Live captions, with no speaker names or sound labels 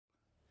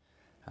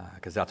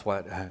because that's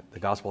what the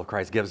gospel of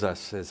Christ gives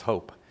us, is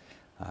hope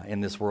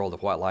in this world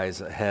of what lies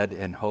ahead,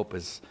 and hope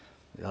is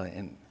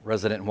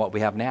resident in what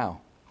we have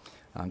now.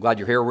 I'm glad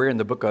you're here. We're in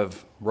the book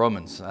of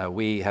Romans.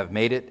 We have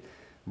made it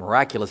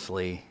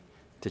miraculously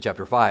to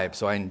chapter 5,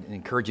 so I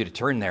encourage you to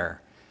turn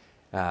there,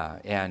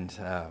 and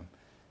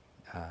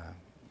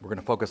we're going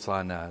to focus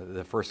on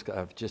the first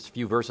of just a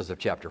few verses of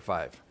chapter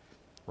 5,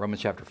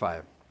 Romans chapter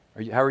 5.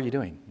 How are you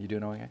doing? You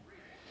doing okay?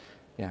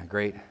 Yeah,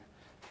 great.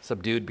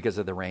 Subdued because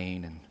of the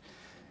rain. And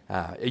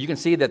you can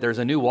see that there's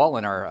a new wall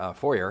in our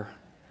foyer.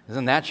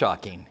 Isn't that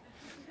shocking?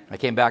 I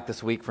came back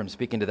this week from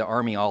speaking to the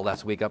Army all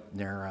last week up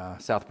near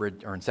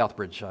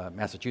Southbridge,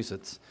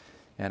 Massachusetts.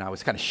 And I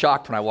was kind of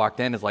shocked when I walked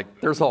in. It's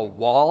like, there's a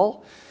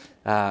wall?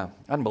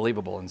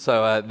 Unbelievable. And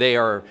so they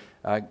are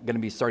going to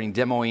be starting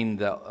demoing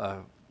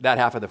that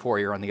half of the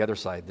foyer on the other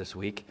side this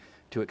week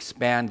to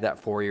expand that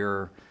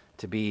foyer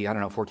to be,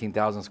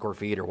 14,000 square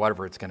feet or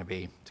whatever it's going to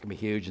be. It's going to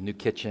be huge, a new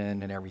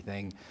kitchen and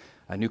everything,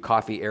 a new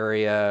coffee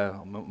area,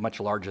 much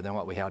larger than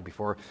what we had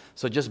before.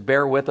 So just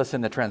bear with us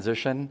in the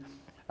transition.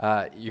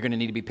 You're going to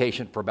need to be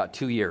patient for about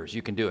 2 years.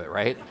 You can do it,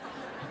 right?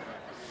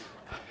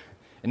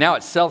 And now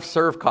it's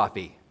self-serve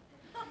coffee.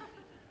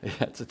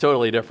 It's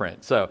totally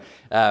different. So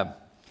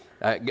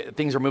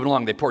things are moving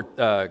along. They poured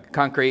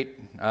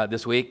concrete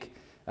this week.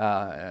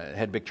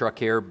 Had a big truck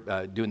here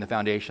doing the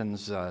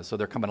foundations, so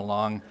they're coming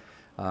along.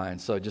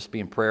 And so just be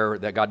in prayer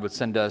that God would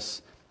send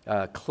us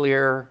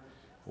clear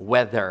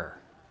weather,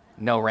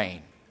 no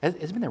rain.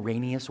 It's been the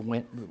rainiest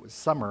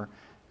summer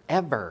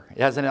ever,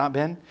 hasn't it not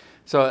been?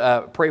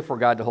 So pray for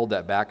God to hold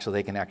that back so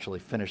they can actually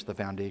finish the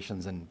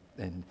foundations and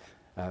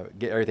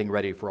get everything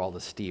ready for all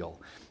the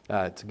steel.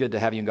 It's good to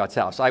have you in God's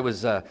house. I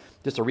was,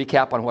 just a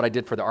recap on what I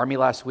did for the Army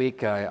last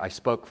week. I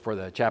spoke for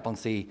the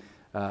chaplaincy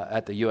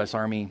at the U.S.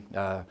 Army.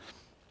 I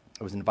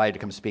was invited to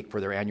come speak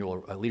for their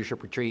annual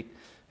leadership retreat.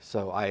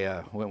 So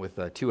I went with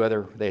they had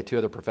two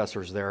other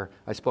professors there.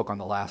 I spoke on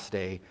the last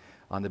day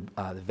on the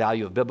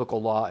value of biblical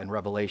law and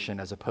revelation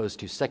as opposed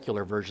to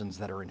secular versions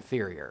that are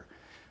inferior.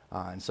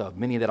 And so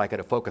many that I could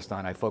have focused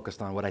on, I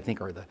focused on what I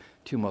think are the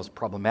two most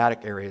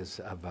problematic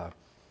areas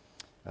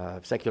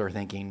of secular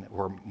thinking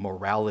where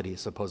morality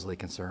is supposedly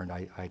concerned.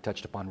 I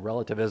touched upon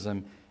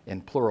relativism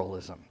and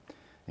pluralism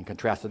and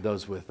contrasted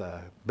those with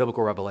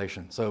biblical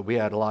revelation. So we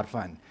had a lot of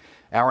fun.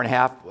 Hour and a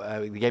half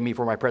they gave me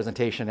for my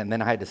presentation, and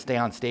then I had to stay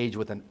on stage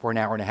for an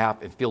hour and a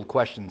half and field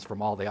questions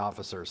from all the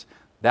officers.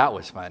 That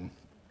was fun.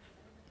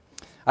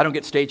 I don't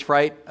get stage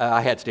fright.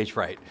 I had stage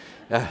fright.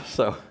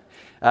 So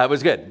it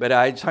was good. But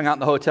I just hung out in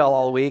the hotel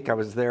all week. I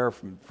was there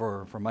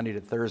from Monday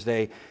to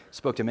Thursday.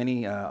 Spoke to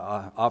many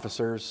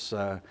officers.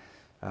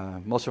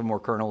 Most of them were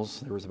colonels.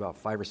 There was about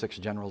 5 or 6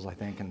 generals, I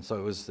think. And so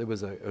it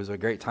was a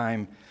great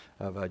time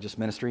of just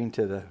ministering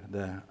to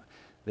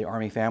the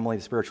Army family,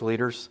 the spiritual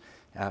leaders.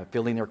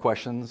 Fielding their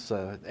questions,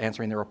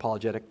 answering their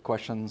apologetic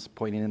questions,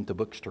 pointing them to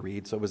books to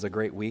read. So it was a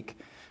great week.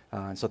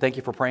 So thank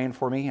you for praying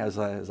for me as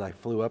I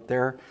flew up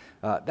there.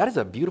 That is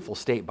a beautiful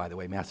state, by the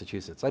way,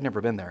 Massachusetts. I've never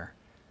been there.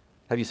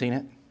 Have you seen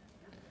it?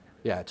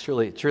 Yeah, it's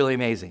truly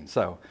amazing.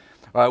 So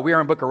we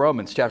are in book of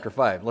Romans, chapter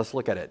 5. Let's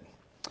look at it.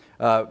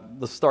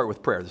 Let's start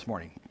with prayer this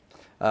morning.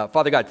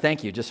 Father God,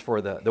 thank you just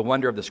for the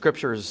wonder of the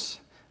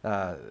Scriptures.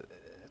 A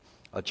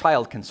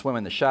child can swim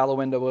in the shallow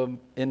end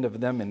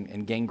of them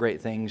and gain great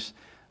things.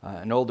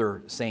 An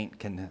older saint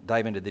can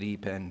dive into the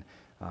deep end.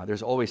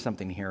 There's always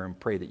something here, and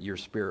pray that your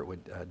Spirit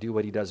would do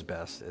what he does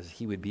best, as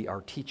he would be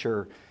our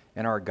teacher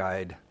and our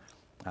guide.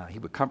 He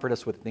would comfort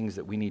us with things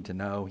that we need to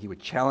know. He would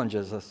challenge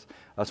us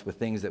with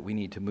things that we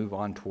need to move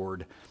on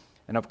toward.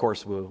 And of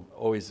course, we're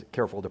always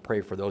careful to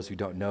pray for those who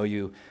don't know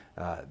you,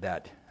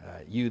 that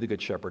you, the Good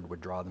Shepherd,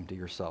 would draw them to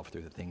yourself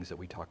through the things that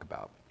we talk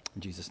about.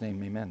 In Jesus'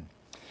 name, amen.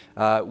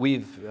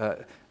 We've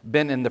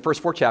been in the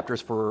first 4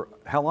 chapters for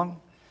how long?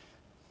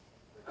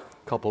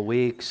 Couple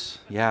weeks,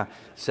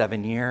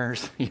 7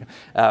 years.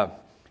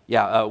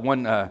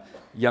 One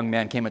young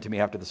man came up to me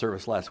after the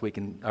service last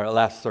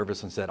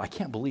service and said, "I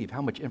can't believe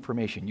how much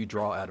information you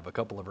draw out of a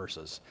couple of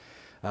verses."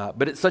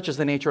 But it's such as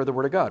the nature of the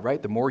Word of God,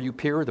 right? The more you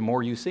peer, the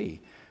more you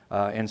see.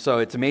 And so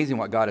it's amazing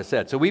what God has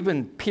said. So we've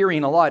been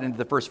peering a lot into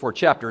the first 4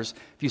 chapters.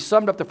 If you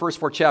summed up the first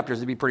 4 chapters,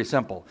 it'd be pretty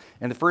simple.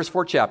 In the first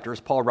 4 chapters,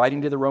 Paul,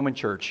 writing to the Roman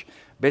church,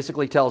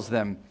 basically tells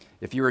them,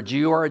 if you're a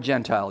Jew or a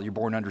Gentile, you're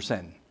born under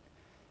sin.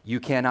 You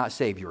cannot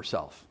save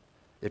yourself,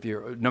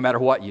 no matter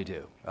what you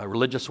do.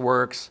 Religious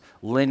works,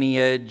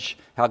 lineage,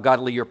 how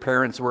godly your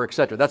parents were,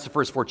 etc. That's the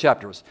first 4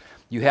 chapters.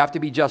 You have to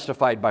be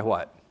justified by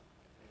what?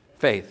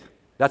 Faith.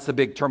 That's the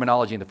big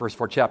terminology in the first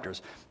 4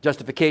 chapters.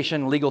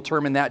 Justification, legal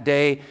term in that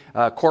day,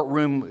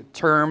 courtroom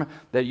term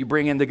that you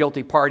bring in the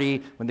guilty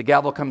party. When the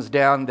gavel comes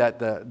down, that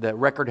the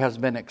record has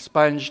been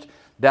expunged,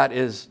 that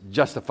is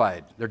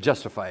justified. They're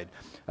justified.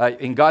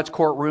 In God's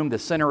courtroom, the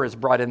sinner is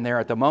brought in there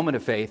at the moment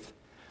of faith.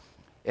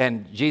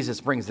 And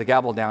Jesus brings the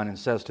gavel down and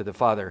says to the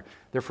Father,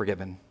 they're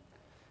forgiven.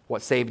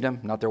 What saved them?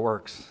 Not their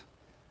works,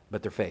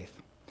 but their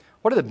faith.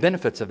 What are the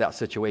benefits of that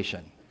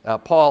situation?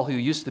 Paul, who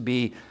used to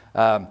be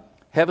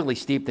heavily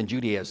steeped in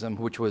Judaism,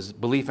 which was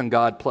belief in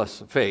God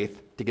plus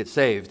faith to get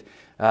saved,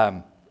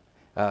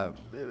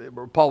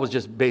 Paul was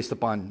just based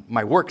upon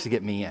my works to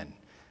get me in.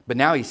 But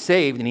now he's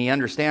saved, and he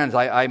understands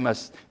I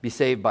must be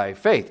saved by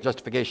faith,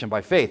 justification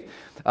by faith.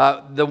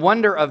 The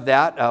wonder of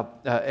that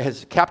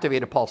has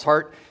captivated Paul's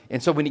heart.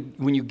 And so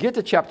when you get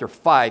to chapter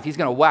 5, he's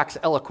going to wax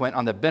eloquent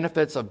on the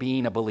benefits of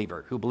being a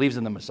believer who believes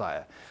in the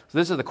Messiah. So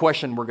this is the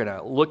question we're going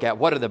to look at.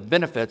 What are the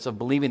benefits of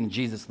believing in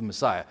Jesus the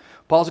Messiah?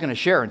 Paul's going to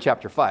share in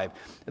chapter 5.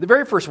 The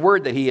very first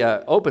word that he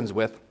opens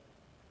with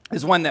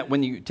is one that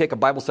when you take a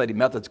Bible study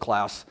methods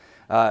class,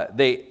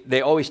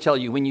 they always tell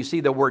you when you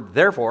see the word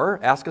therefore,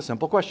 ask a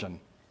simple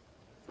question.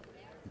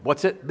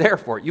 What's it there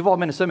for? You've all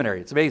been to seminary.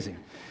 It's amazing.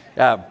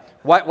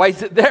 Why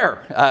is it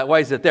there? Why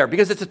is it there?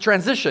 Because it's a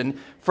transition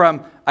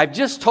from, I've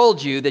just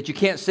told you that you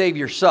can't save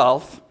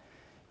yourself.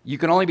 You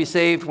can only be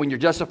saved when you're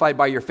justified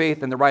by your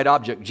faith in the right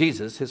object,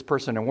 Jesus, his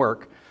person and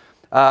work.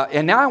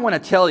 And now I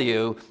want to tell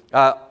you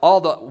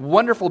all the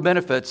wonderful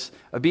benefits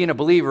of being a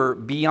believer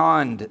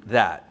beyond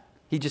that.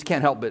 He just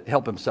can't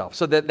help himself.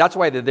 So that's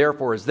why the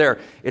therefore is there.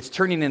 It's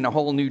turning in a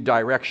whole new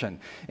direction.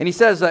 And he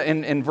says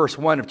in verse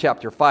 1 of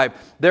chapter 5,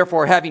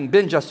 therefore, having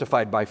been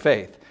justified by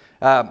faith.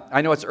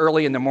 I know it's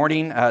early in the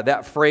morning.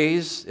 That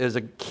phrase is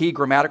a key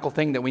grammatical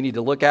thing that we need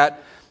to look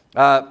at.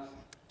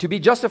 To be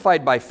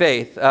justified by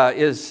faith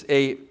is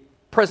a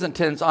present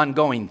tense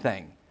ongoing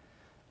thing.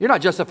 You're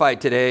not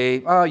justified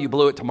today. Oh, you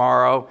blew it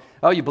tomorrow.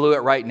 Oh, you blew it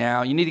right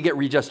now. You need to get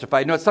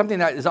rejustified. No, it's something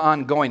that is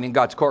ongoing in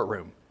God's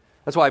courtroom.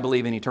 That's why I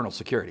believe in eternal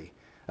security.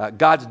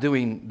 God's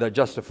doing the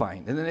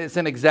justifying. And it's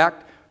an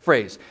exact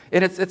phrase.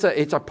 And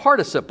it's a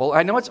participle.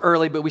 I know it's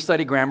early, but we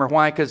study grammar.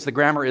 Why? Because the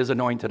grammar is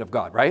anointed of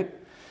God, right?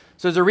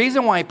 So there's a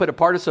reason why he put a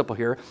participle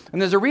here.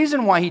 And there's a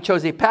reason why he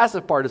chose a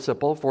passive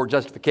participle for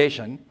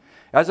justification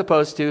as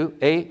opposed to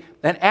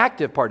an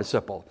active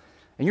participle.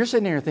 And you're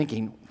sitting there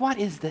thinking, what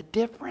is the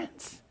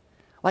difference?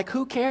 Like,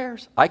 who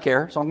cares? I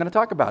care, so I'm going to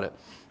talk about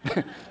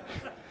it.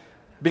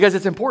 Because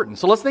it's important.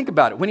 So let's think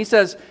about it. When he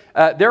says,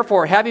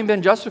 therefore, having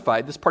been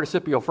justified, this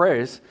participial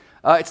phrase,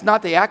 it's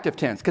not the active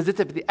tense. Because it's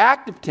the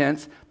active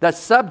tense, the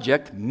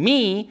subject,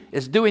 me,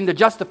 is doing the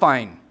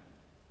justifying.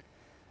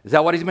 Is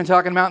that what he's been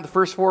talking about in the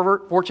first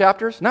four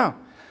chapters? No.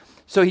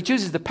 So he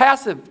chooses the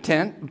passive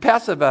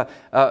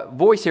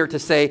voice here to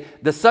say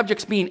the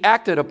subject's being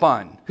acted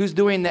upon. Who's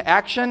doing the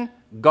action?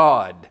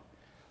 God.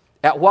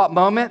 At what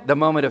moment? The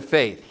moment of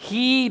faith.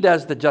 He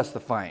does the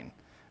justifying.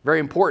 Very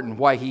important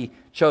why he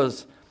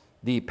chose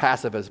the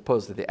passive as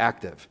opposed to the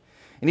active.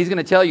 And he's going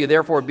to tell you,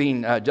 therefore,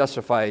 being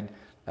justified,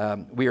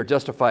 we are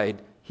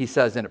justified, he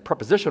says in a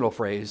prepositional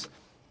phrase,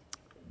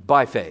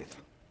 by faith.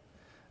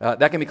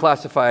 That can be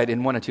classified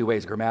in one of two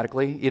ways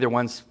grammatically. Either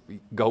one's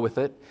go with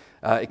it.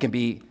 It can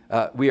be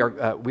we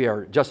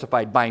are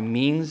justified by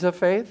means of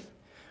faith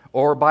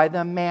or by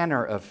the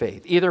manner of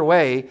faith. Either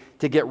way,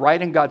 to get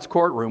right in God's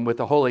courtroom with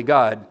the holy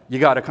God, you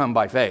got to come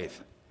by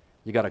faith.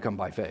 You got to come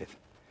by faith.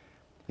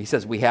 He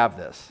says we have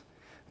this.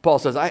 Paul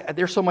says,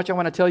 there's so much I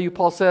want to tell you.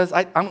 Paul says,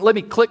 let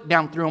me click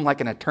down through him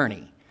like an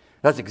attorney.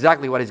 That's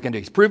exactly what he's going to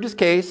do. He's proved his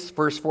case,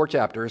 first 4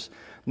 chapters.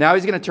 Now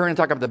he's going to turn and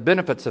talk about the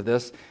benefits of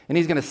this, and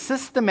he's going to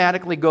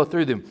systematically go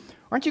through them.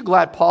 Aren't you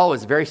glad Paul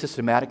is very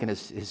systematic in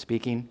his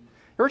speaking?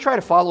 You ever try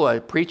to follow a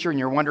preacher and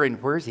you're wondering,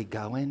 where is he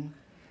going?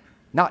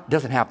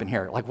 Doesn't happen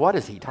here. Like, what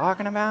is he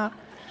talking about?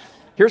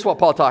 Here's what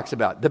Paul talks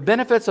about. The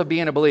benefits of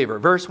being a believer.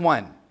 Verse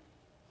 1.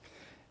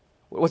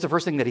 What's the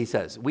first thing that he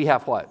says? We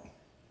have what?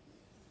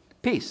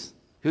 Peace.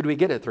 Who do we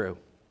get it through?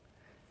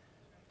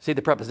 See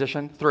the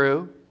preposition?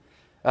 Through.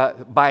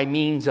 By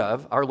means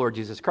of our Lord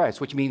Jesus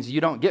Christ, which means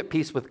you don't get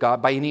peace with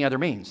God by any other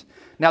means.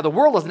 Now, the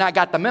world has not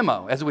got the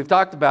memo, as we've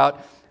talked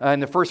about in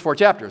the first 4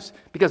 chapters,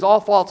 because all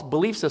false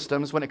belief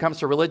systems, when it comes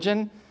to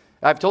religion,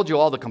 I've told you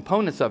all the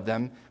components of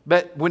them,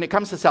 but when it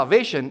comes to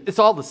salvation, it's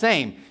all the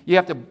same.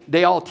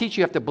 They all teach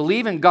you have to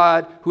believe in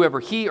God, whoever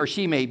he or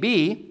she may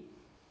be,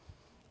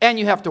 and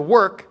you have to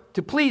work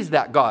to please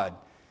that God.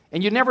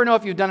 And you never know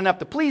if you've done enough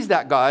to please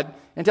that God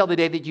until the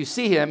day that you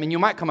see him, and you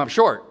might come up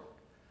short.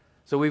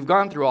 So we've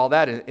gone through all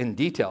that in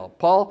detail.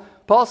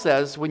 Paul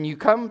says when you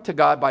come to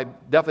God by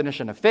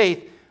definition of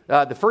faith,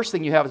 the first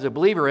thing you have as a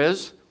believer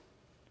is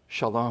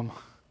shalom,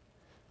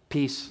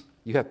 peace.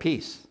 You have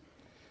peace.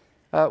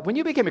 When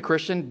you became a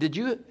Christian, did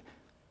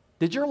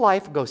your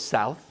life go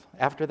south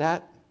after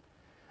that?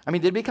 I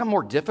mean, did it become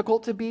more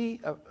difficult to be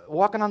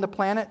walking on the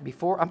planet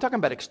before? I'm talking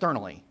about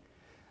externally.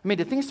 I mean,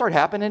 did things start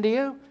happening to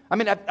you? I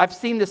mean, I've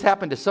seen this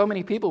happen to so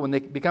many people when they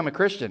become a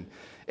Christian.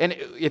 And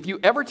if you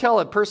ever tell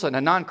a person,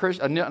 a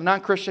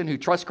non-Christian who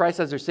trusts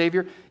Christ as their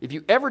Savior, if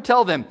you ever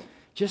tell them,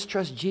 just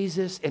trust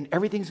Jesus and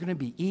everything's going to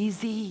be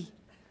easy,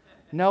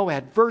 no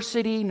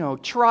adversity, no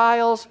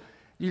trials,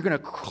 you're going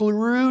to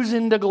cruise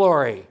into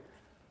glory.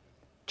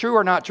 True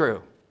or not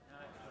true?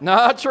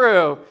 Not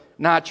true.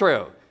 Not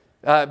true.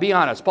 Be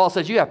honest. Paul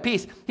says you have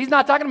peace. He's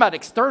not talking about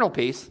external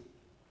peace.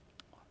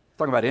 He's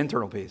talking about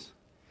internal peace.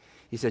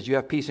 He says you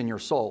have peace in your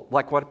soul.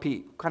 Like what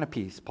kind of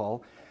peace,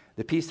 Paul?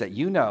 The peace that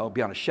you know,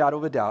 beyond a shadow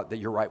of a doubt, that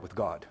you're right with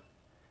God.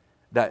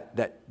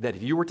 That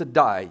if you were to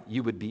die,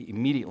 you would be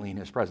immediately in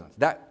his presence.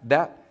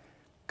 That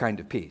kind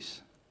of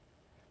peace.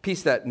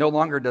 Peace that no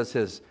longer does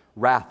his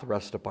wrath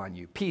rest upon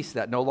you. Peace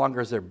that no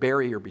longer is a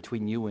barrier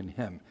between you and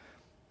him.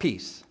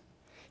 Peace.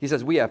 He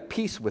says we have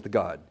peace with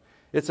God.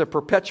 It's a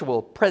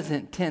perpetual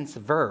present tense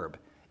verb.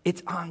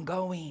 It's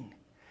ongoing.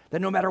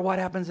 That no matter what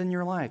happens in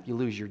your life, you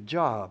lose your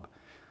job,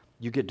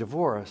 you get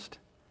divorced,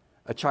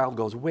 a child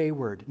goes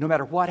wayward, no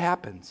matter what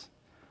happens,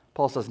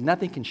 Paul says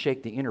nothing can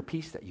shake the inner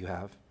peace that you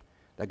have,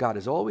 that God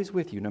is always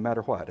with you no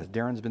matter what. As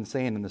Darren's been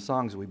saying in the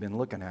songs we've been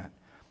looking at,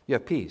 you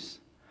have peace.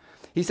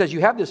 He says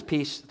you have this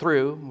peace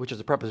through, which is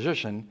a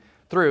preposition,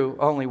 through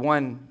only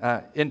one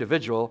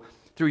individual,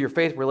 through your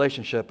faith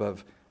relationship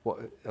of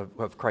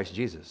Christ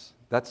Jesus.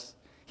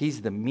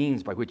 He's the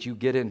means by which you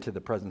get into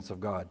the presence of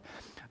God.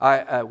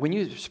 When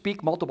you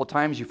speak multiple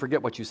times, you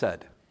forget what you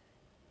said,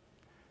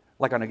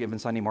 like on a given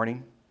Sunday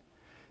morning.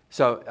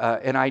 So,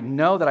 and I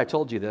know that I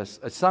told you this.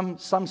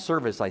 Some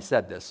service I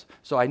said this.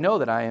 So I know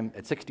that I am,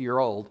 at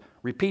 60-year-old,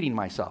 repeating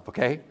myself,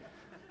 okay?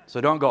 So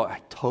don't go,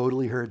 I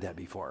totally heard that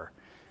before.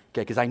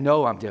 Okay, because I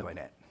know I'm doing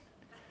it.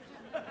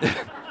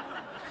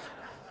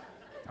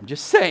 I'm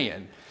just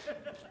saying.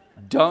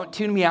 Don't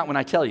tune me out when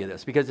I tell you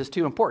this, because it's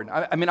too important.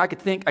 I mean, I can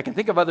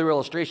think of other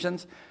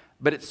illustrations,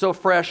 but it's so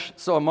fresh,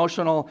 so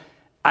emotional,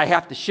 I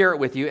have to share it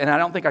with you, and I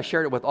don't think I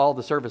shared it with all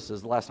the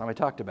services the last time I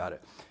talked about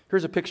it.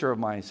 Here's a picture of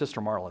my sister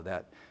Marla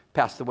that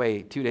passed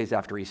away 2 days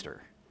after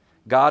Easter.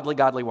 Godly,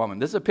 godly woman.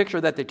 This is a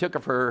picture that they took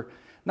of her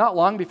not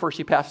long before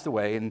she passed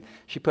away, and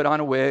she put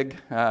on a wig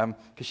because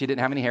she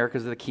didn't have any hair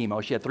because of the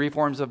chemo. She had 3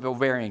 forms of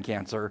ovarian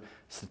cancer,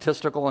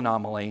 statistical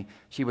anomaly.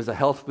 She was a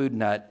health food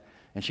nut,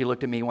 and she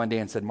looked at me one day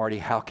and said, Marty,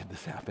 how could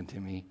this happen to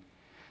me?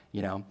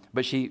 You know,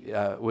 but she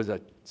was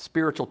a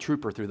spiritual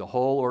trooper through the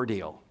whole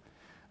ordeal.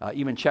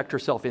 Even checked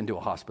herself into a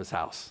hospice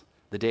house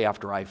the day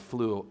after I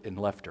flew and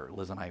left her.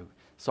 Liz and I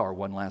saw her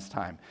one last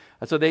time.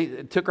 So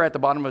they took her at the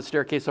bottom of the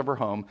staircase of her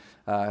home.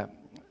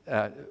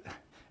 It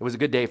was a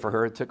good day for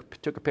her.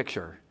 Took a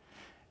picture.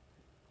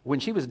 When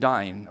she was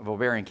dying of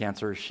ovarian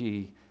cancer,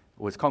 she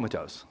was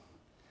comatose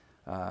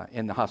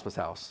in the hospice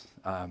house,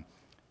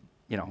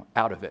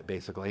 out of it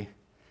basically,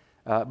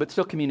 but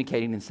still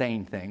communicating and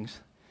saying things,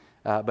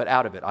 but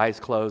out of it, eyes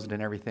closed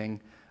and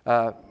everything.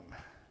 A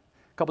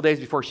couple days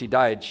before she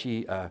died,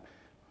 she,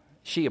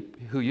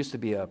 who used to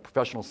be a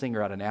professional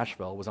singer out of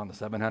Nashville, was on the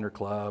 700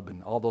 Club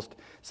and all those,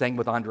 sang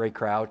with Andre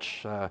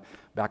Crouch,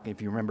 back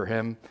if you remember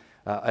him.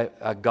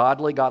 A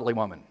godly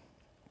woman.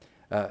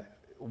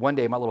 One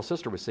day, my little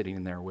sister was sitting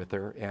in there with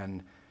her,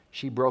 and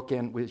she broke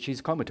in,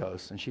 she's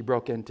comatose, and she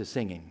broke into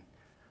singing,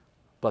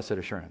 Blessed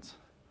Assurance.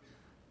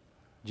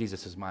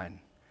 Jesus is mine.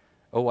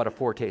 Oh, what a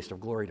foretaste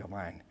of glory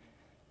divine.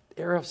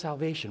 Heir of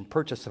salvation,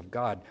 purchase of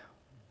God,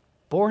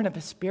 born of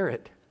his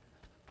Spirit,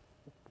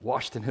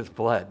 washed in his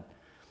blood.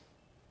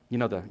 You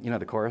know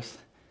the chorus?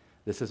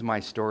 This is my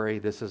story,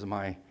 this is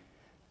my,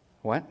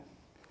 what?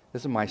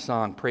 This is my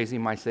song,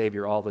 praising my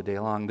Savior all the day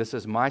long. This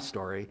is my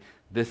story.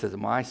 This is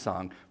my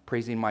song,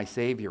 praising my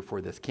Savior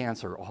for this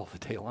cancer all the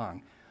day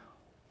long.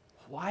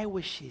 Why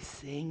was she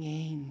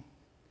singing?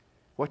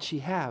 What'd she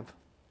have?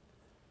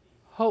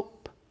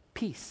 Hope,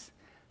 peace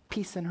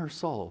in her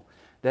soul.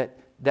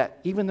 That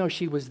even though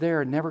she was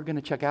there, never going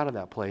to check out of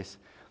that place,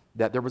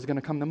 that there was going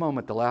to come the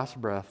moment, the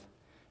last breath,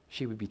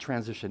 she would be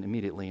transitioned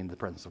immediately into the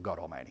presence of God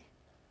Almighty.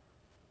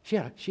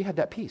 She had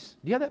that peace.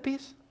 Do you have that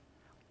peace?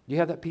 Do you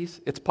have that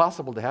peace? It's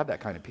possible to have that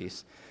kind of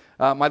peace.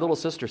 My little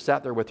sister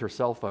sat there with her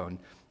cell phone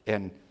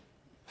and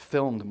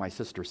filmed my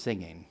sister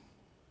singing.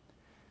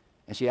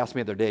 And she asked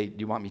me the other day, do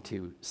you want me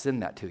to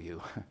send that to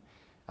you?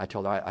 I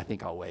told her, I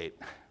think I'll wait.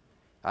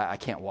 I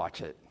can't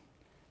watch it.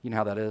 You know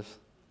how that is?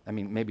 I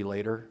mean, maybe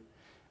later.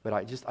 But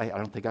I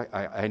don't think,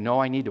 I know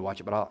I need to watch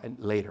it, but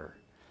later.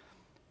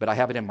 But I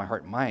have it in my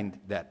heart and mind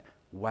that,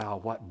 wow,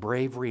 what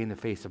bravery in the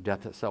face of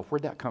death itself.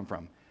 Where'd that come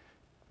from?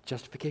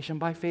 Justification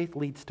by faith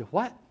leads to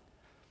what?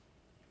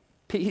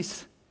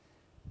 Peace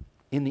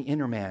in the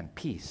inner man,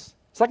 peace.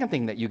 Second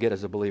thing that you get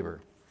as a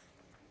believer,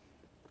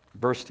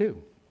 verse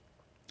 2.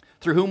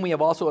 Through whom we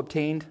have also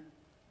obtained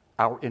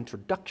our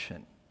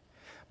introduction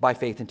by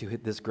faith into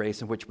this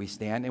grace in which we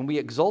stand, and we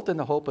exult in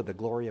the hope of the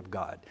glory of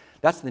God.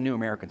 That's the New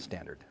American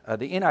Standard.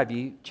 The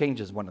NIV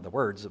changes one of the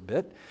words a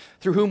bit.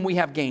 Through whom we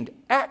have gained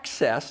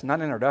access,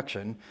 not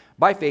introduction,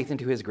 by faith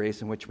into his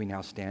grace in which we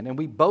now stand, and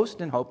we boast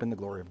in hope in the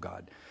glory of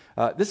God.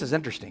 This is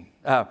interesting.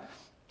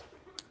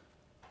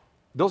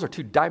 Those are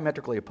two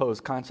diametrically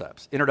opposed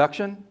concepts,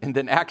 introduction and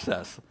then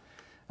access.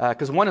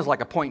 Because one is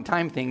like a point in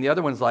time thing, the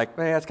other one's like,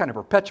 it's kind of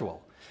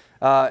perpetual.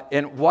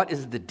 And what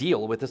is the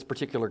deal with this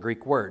particular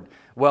Greek word?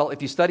 Well,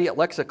 if you study it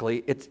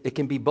lexically, it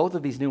can be both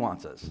of these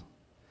nuances.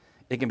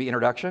 It can be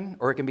introduction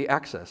or it can be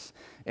access.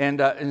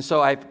 And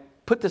so I've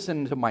put this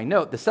into my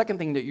note. The second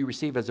thing that you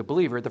receive as a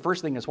believer, the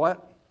first thing is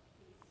what?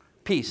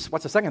 Peace.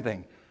 What's the second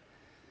thing?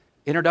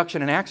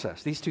 Introduction and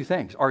access. These two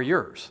things are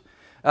yours.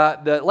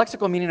 The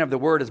lexical meaning of the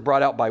word is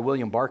brought out by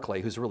William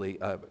Barclay, who's really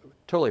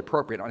totally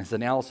appropriate on his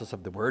analysis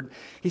of the word.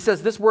 He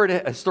says this word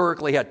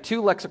historically had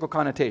two lexical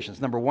connotations.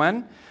 Number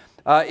one,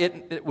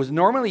 it was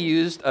normally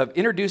used of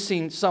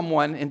introducing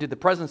someone into the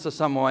presence of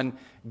someone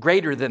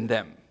greater than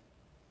them,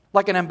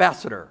 like an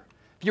ambassador,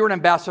 If you're an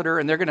ambassador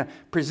and they're going to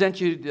present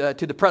you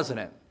to the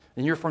president,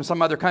 and you're from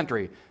some other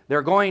country,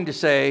 they're going to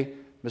say,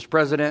 Mr.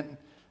 President,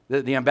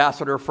 the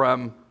ambassador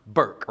from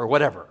Burke or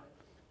whatever.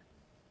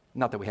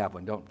 Not that we have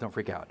one. Don't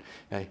freak out.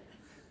 Okay?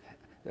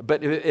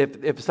 But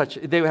if such,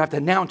 they would have to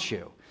announce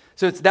you.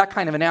 So it's that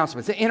kind of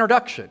announcement. It's an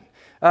introduction.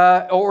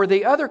 Or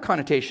the other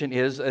connotation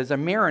is a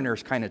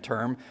mariner's kind of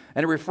term,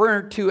 and it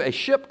referred to a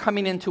ship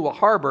coming into a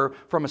harbor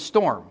from a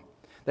storm.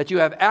 That you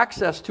have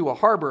access to a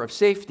harbor of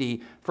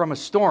safety from a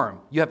storm.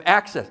 You have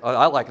access. Oh,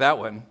 I like that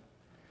one.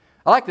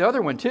 I like the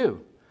other one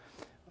too.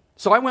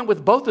 So I went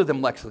with both of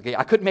them lexically.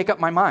 I couldn't make up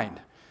my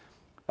mind.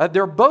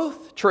 They're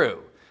both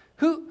true.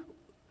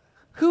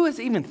 Who has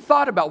even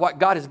thought about what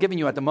God has given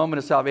you at the moment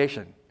of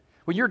salvation?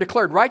 When you're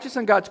declared righteous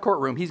in God's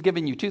courtroom, He's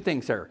given you two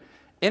things there.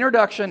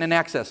 Introduction and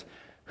access.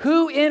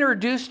 Who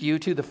introduced you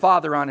to the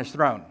Father on His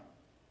throne?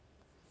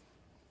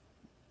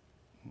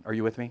 Are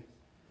you with me?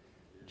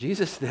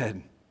 Jesus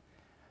did.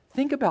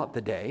 Think about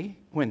the day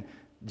when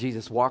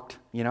Jesus walked,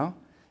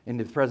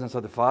 into the presence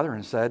of the Father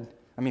and said,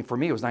 for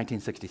me it was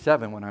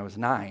 1967 when I was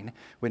 9,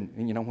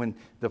 when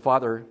the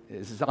Father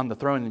is on the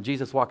throne and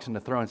Jesus walks in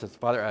the throne and says,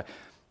 Father,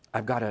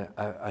 I've got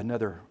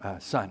another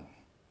son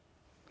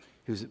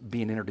who's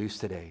being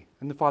introduced today.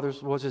 And the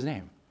Father's, what was his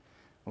name?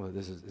 Well,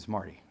 this is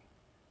Marty.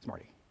 It's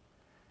Marty.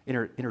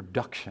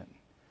 Introduction.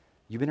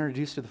 You've been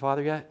introduced to the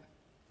Father yet?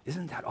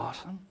 Isn't that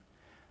awesome?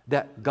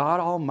 That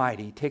God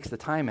Almighty takes the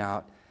time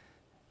out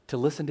to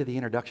listen to the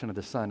introduction of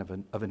the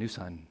son of a new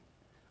son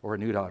or a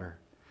new daughter.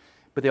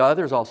 But the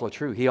other is also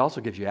true. He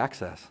also gives you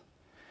access.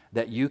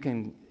 That you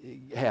can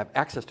have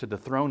access to the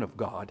throne of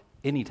God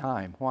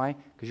anytime. Why?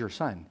 Because you're a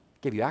son.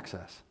 He gave you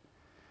access.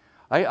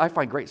 I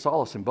find great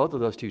solace in both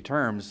of those two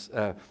terms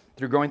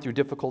through going through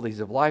difficulties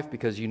of life,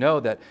 because you know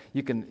that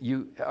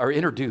you are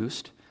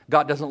introduced.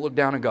 God doesn't look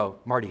down and go,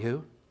 Marty,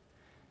 who?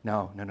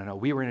 No.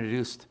 We were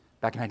introduced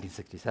back in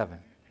 1967.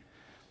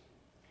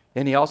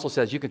 And he also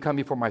says, you can come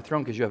before my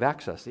throne because you have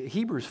access.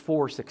 Hebrews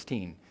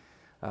 4:16,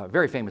 a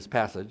very famous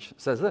passage,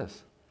 says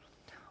this.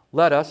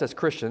 Let us, as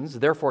Christians,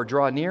 therefore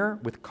draw near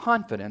with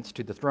confidence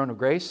to the throne of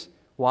grace.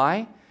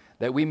 Why?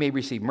 That we may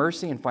receive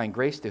mercy and find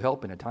grace to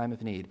help in a time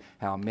of need.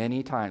 How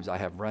many times I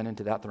have run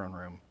into that throne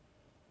room,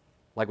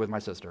 like with my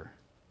sister.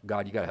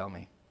 God, you got to help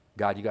me.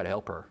 God, you got to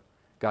help her.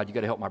 God, you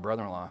got to help my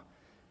brother-in-law.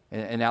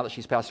 And now that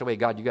she's passed away,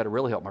 God, you got to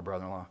really help my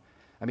brother-in-law.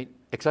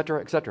 Et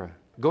cetera, et cetera.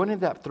 Going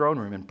into that throne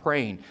room and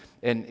praying,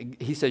 and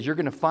he says you're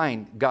going to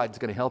find God's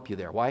going to help you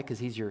there. Why? Because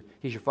he's your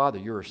father,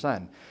 you're her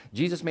son.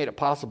 Jesus made it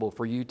possible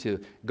for you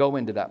to go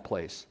into that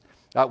place.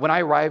 When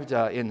I arrived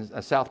in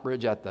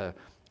Southbridge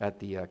at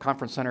the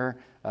conference center,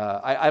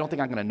 I don't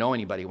think I'm going to know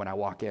anybody when I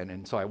walk in.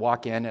 And so I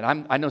walk in,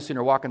 and I no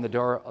sooner walk in the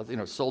door,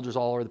 soldiers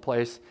all over the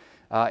place,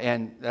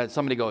 and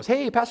somebody goes,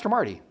 "Hey, Pastor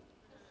Marty."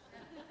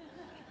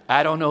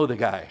 I don't know the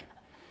guy.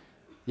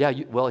 Yeah,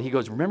 he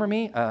goes, "Remember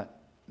me?"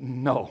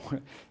 No.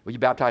 Will you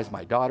baptize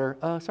my daughter?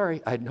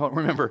 Sorry, I don't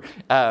remember.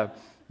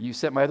 You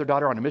sent my other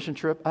daughter on a mission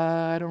trip?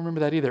 I don't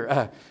remember that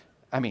either.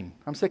 I'm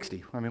 60.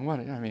 What?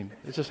 It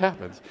just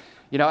happens.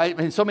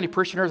 So many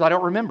parishioners I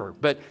don't remember.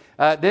 But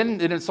then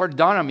it started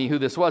dawning on me who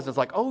this was. It's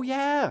like, oh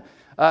yeah.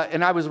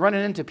 And I was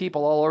running into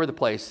people all over the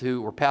place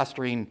who were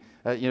pastoring,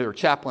 or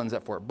chaplains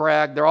at Fort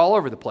Bragg. They're all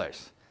over the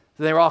place.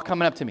 So they were all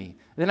coming up to me.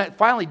 And then it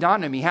finally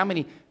dawned on me how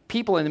many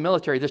people in the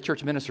military this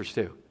church ministers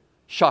to.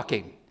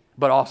 Shocking,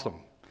 but awesome.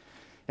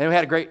 And we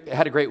had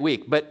a great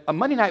week. But on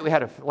Monday night we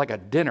had a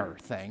dinner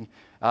thing,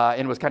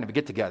 and it was kind of a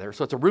get together.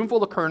 So it's a room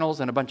full of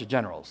colonels and a bunch of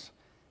generals,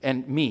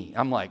 and me.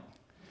 I'm like,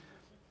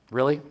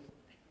 really?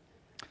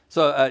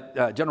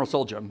 So General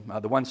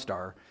Soljum, the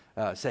 1-star,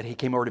 said he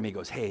came over to me. He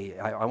goes, "Hey,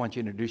 I want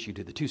you to introduce you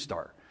to the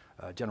 2-star,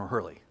 General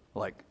Hurley."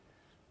 Like,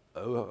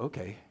 oh,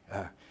 okay.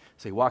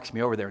 So he walks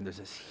me over there, and there's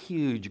this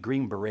huge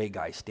Green Beret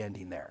guy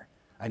standing there.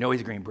 I know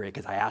he's a Green Beret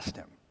because I asked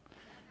him.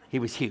 He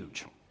was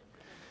huge.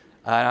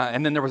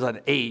 And then there was an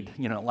aide,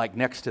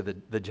 next to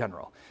the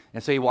general.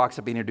 And so he walks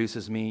up, he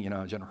introduces me,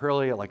 General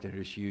Hurley, I'd like to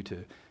introduce you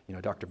to,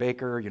 Dr.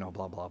 Baker,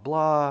 blah, blah,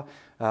 blah.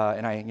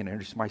 And I,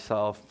 introduced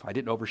myself. I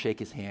didn't overshake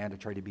his hand. I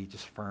tried to be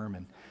just firm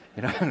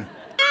and,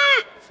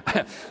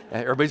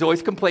 everybody's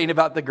always complaining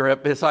about the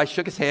grip. So I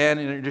shook his hand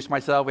and introduced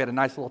myself. We had a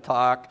nice little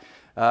talk.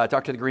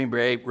 Talked to the Green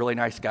Beret, really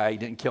nice guy. He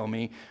didn't kill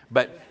me.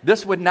 But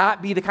this would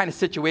not be the kind of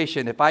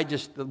situation if I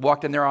just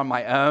walked in there on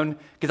my own,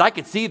 because I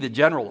could see the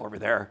general over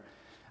there.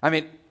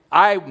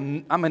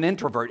 I'm an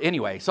introvert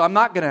anyway, so I'm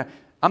not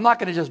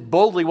gonna just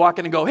boldly walk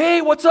in and go,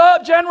 "Hey, what's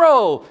up,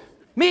 General?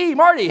 Me,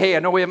 Marty. Hey, I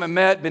know we haven't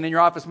met. Been in your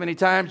office many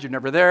times. You're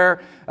never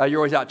there. You're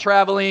always out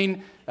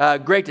traveling.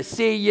 Great to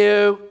see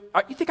you."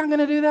 You think I'm going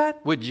to do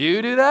that? Would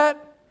you do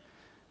that?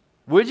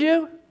 Would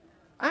you?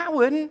 I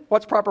wouldn't.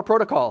 What's proper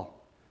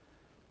protocol?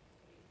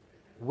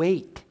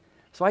 Wait.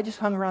 So I just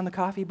hung around the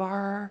coffee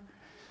bar,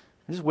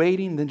 just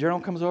waiting. The general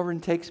comes over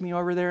and takes me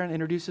over there and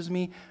introduces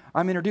me.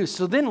 I'm introduced.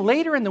 So then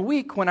later in the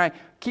week, when I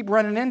keep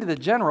running into the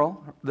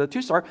general, the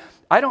 2-star,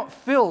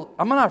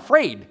 I'm not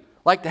afraid.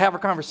 like to have a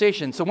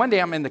conversation. So one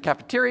day I'm in the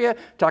cafeteria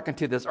talking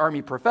to this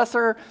Army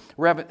professor.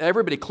 We're having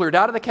everybody cleared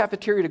out of the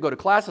cafeteria to go to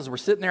classes. We're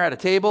sitting there at a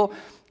table,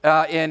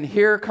 and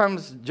here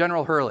comes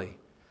General Hurley.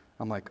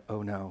 I'm like,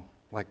 oh no,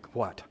 like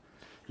what?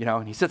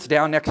 And he sits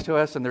down next to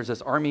us, and there's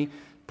this Army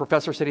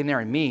professor sitting there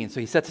and me. And so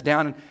he sits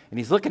down, and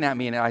he's looking at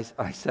me, and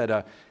I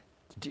said,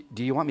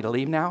 do you want me to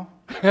leave now?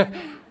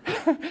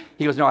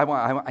 He goes, no,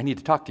 I need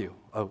to talk to you.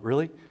 Oh,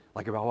 really?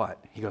 Like about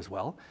what? He goes,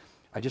 well,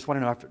 I just want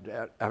to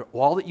know, after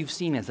all that you've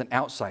seen as an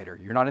outsider,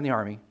 you're not in the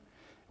Army,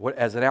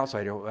 as an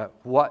outsider,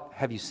 what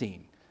have you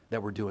seen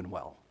that we're doing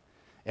well?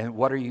 And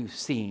what are you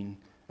seeing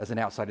as an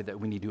outsider that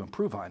we need to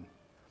improve on?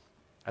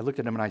 I looked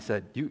at him and I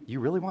said, you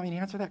really want me to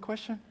answer that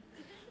question?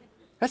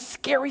 That's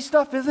scary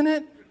stuff, isn't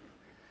it?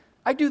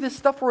 I do this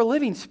stuff for a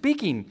living,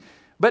 speaking.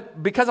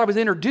 But because I was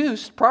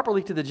introduced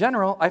properly to the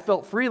general, I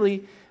felt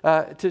freely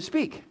to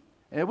speak.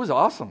 And it was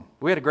awesome.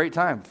 We had a great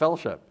time,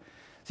 fellowship.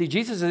 See,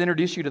 Jesus has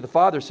introduced you to the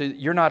Father, so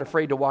you're not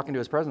afraid to walk into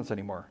his presence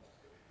anymore.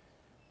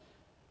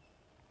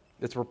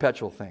 It's a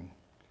perpetual thing.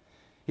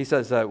 He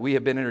says, we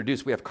have been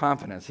introduced, we have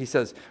confidence. He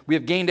says, we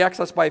have gained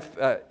access by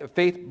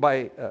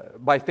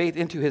faith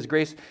into his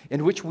grace,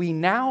 in which we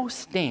now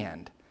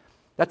stand.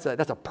 That's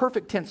a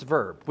perfect tense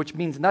verb, which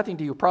means nothing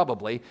to you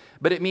probably,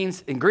 but it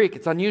means, in Greek,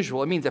 it's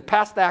unusual. It means a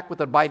past act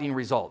with abiding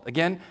result.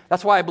 Again,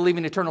 that's why I believe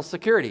in eternal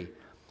security.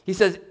 He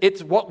says,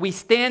 it's what we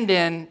stand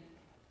in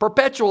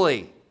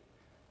perpetually.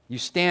 You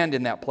stand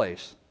in that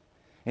place.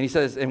 And he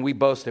says, and we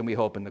boast and we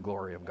hope in the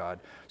glory of God.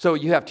 So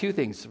you have two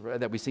things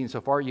that we've seen so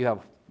far. You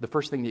have, the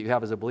first thing that you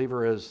have as a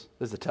believer is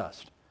the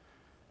test.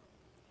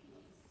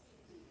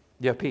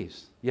 You have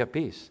peace. You have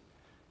peace.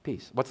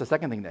 Peace. What's the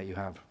second thing that you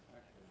have?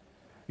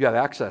 You have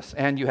access,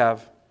 and you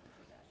have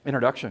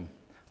introduction.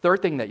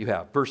 Third thing that you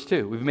have, verse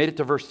 2. We've made it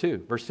to verse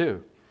 2. Verse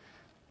 2.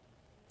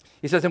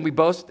 He says, and we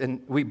boast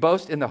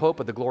in the hope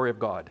of the glory of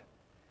God.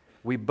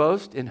 We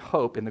boast in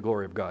hope in the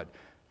glory of God.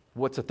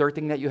 What's the third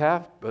thing that you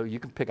have? Well, you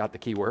can pick out the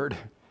key word.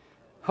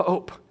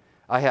 Hope.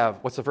 I have,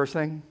 what's the first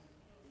thing?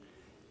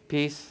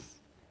 Peace,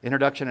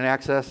 introduction and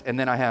access, and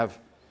then I have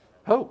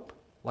hope.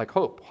 Like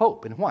hope.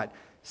 Hope in what?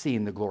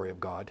 Seeing the glory of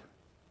God.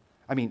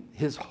 I mean,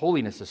 his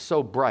holiness is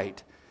so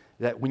bright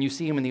that when you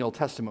see him in the Old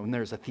Testament, when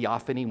there's a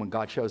theophany, when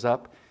God shows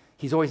up,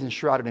 he's always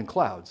enshrouded in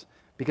clouds.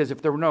 Because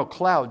if there were no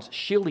clouds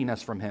shielding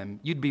us from him,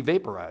 you'd be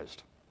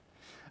vaporized.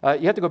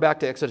 You have to go back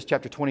to Exodus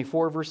chapter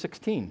 24, verse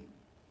 16.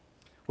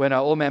 When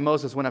old man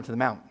Moses went up to the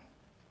mount.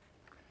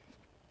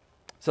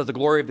 It says the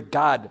glory of the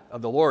God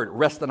of the Lord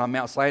rested on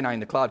Mount Sinai,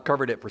 and the cloud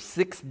covered it for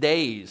 6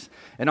 days.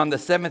 And on the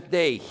seventh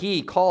day,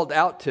 he called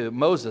out to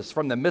Moses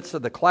from the midst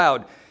of the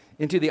cloud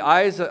unto the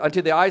eyes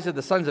of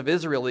the sons of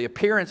Israel. The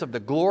appearance of the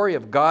glory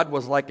of God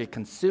was like a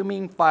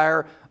consuming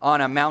fire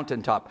on a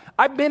mountaintop.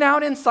 I've been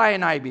out in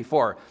Sinai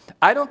before.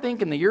 I don't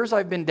think in the years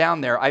I've been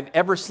down there, I've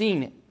ever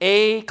seen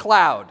a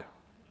cloud,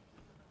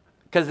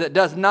 because it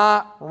does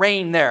not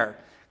rain there.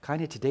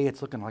 Kind of today,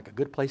 it's looking like a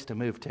good place to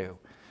move to.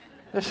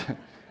 There's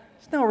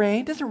no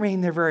rain. It doesn't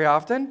rain there very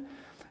often.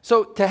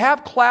 So to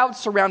have clouds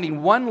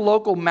surrounding one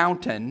local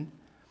mountain,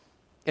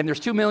 and there's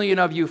 2 million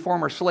of you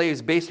former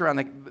slaves based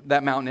around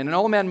that mountain, and an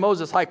old man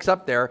Moses hikes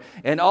up there,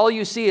 and all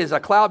you see is a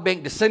cloud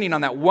bank descending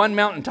on that one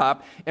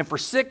mountaintop, and for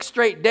 6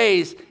 straight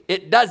days,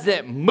 it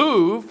doesn't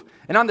move,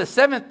 and on the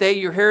 7th day,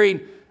 you're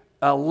hearing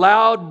a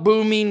loud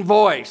booming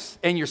voice,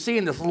 and you're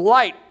seeing this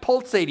light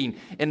pulsating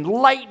and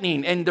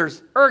lightning, and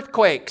there's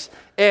earthquakes,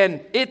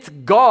 and it's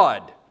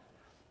God.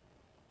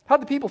 How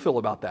did the people feel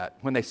about that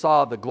when they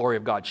saw the glory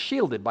of God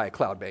shielded by a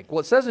cloud bank? Well,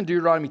 it says in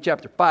Deuteronomy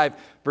chapter 5,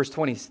 verse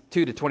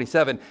 22 to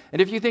 27,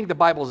 and if you think the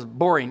Bible is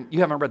boring, you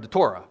haven't read the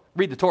Torah.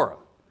 Read the Torah.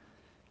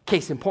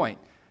 Case in point.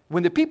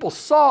 When the people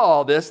saw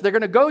all this, they're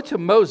going to go to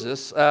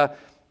Moses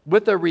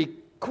with a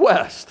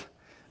request.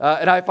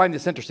 And I find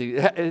this interesting.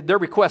 Their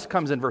request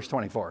comes in verse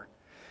 24.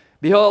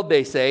 Behold,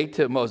 they say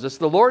to Moses,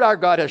 the Lord our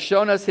God has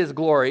shown us his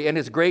glory and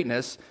his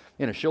greatness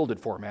in a shielded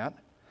format.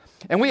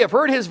 And we have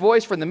heard his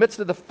voice from the midst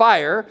of the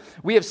fire.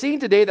 We have seen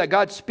today that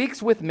God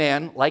speaks with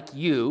men like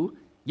you,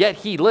 yet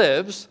he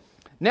lives.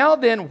 Now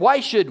then, why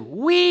should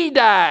we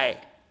die?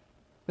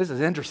 This is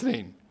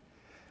interesting.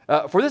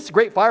 For this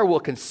great fire will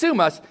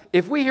consume us.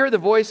 If we hear the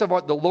voice of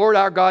the Lord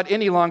our God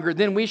any longer,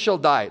 then we shall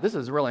die. This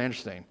is really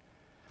interesting.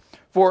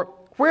 For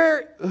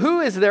who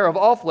is there of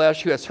all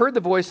flesh who has heard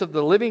the voice of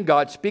the living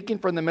God speaking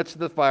from the midst of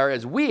the fire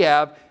as we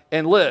have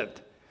and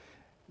lived?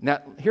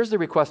 Now, here's the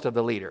request of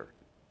the leader.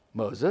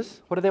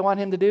 Moses, what do they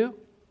want him to do?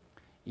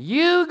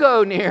 You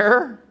go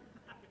near.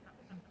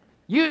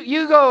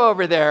 You go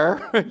over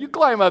there. You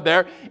climb up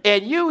there,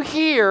 and you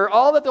hear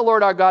all that the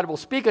Lord our God will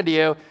speak unto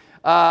you,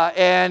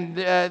 and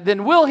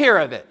then we'll hear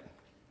of it.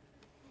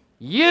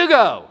 You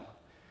go.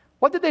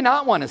 What did they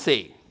not want to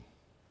see?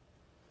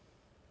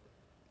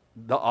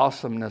 The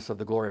awesomeness of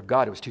the glory of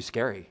God. It was too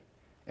scary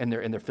in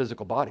their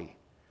physical body.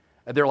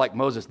 And they're like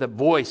Moses. The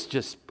voice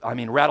just,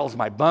 rattles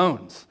my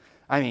bones.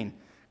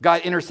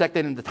 God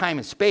intersected into time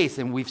and space,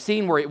 and we've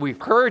seen where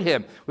we've heard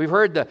him. We've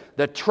heard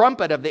the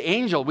trumpet of the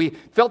angel. We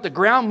felt the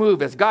ground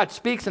move as God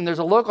speaks, and there's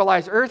a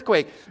localized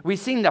earthquake. We've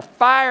seen the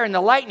fire and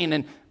the lightning,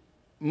 and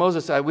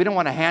Moses said, we don't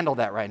want to handle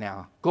that right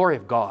now. Glory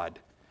of God.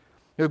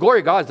 The glory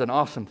of God is an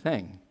awesome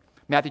thing.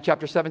 Matthew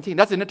chapter 17.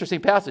 That's an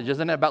interesting passage,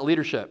 isn't it, about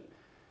leadership?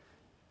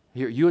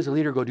 Here, you as a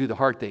leader go do the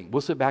hard thing.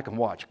 We'll sit back and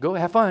watch. Go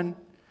have fun.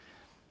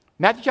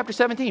 Matthew chapter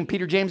 17,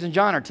 Peter, James, and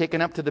John are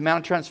taken up to the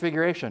Mount of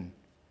Transfiguration.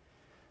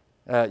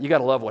 You got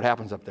to love what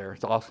happens up there.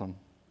 It's awesome.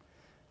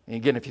 And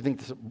again, if you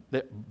think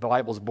the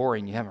Bible's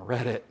boring, you haven't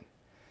read it.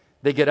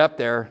 They get up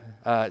there.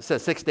 It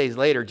says 6 days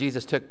later,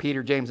 Jesus took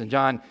Peter, James, and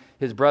John,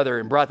 his brother,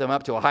 and brought them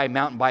up to a high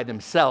mountain by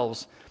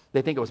themselves.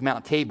 They think it was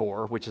Mount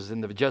Tabor, which is in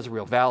the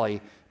Jezreel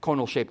Valley,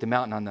 conal-shaped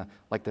mountain on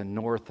the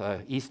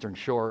northeastern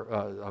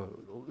shore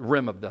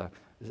rim of the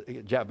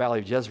Valley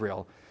of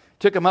Jezreel.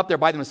 Took them up there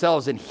by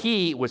themselves, and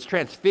he was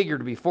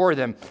transfigured before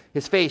them.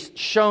 His face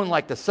shone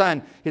like the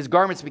sun. His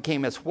garments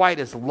became as white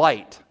as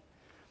light.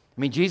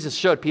 I mean, Jesus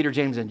showed Peter,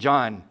 James, and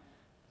John,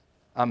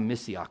 I'm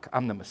Messiah,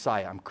 I'm the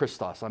Messiah, I'm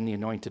Christos, I'm the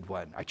anointed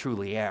one. I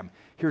truly am.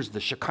 Here's the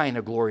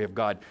Shekinah glory of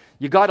God.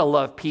 You got to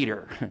love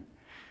Peter.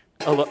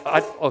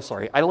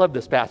 I love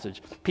this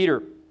passage.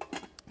 Peter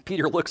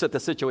looks at the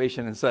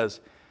situation and says,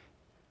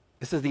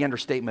 this is the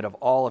understatement of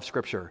all of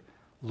Scripture.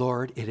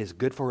 Lord, it is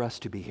good for us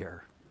to be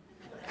here.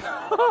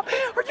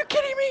 Are you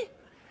kidding me?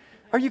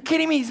 Are you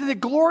kidding me? He's in the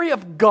glory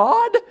of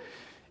God?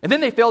 And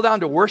then they fell down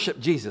to worship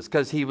Jesus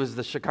because he was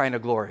the Shekinah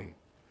glory.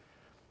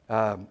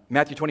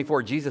 Matthew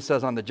 24, Jesus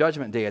says on the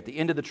judgment day, at the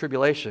end of the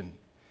tribulation,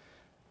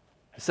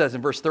 it says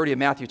in verse 30 of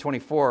Matthew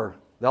 24,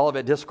 the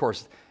Olivet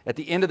Discourse, at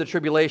the end of the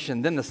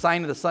tribulation, then the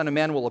sign of the Son of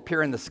Man will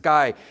appear in the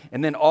sky,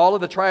 and then all of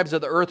the tribes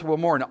of the earth will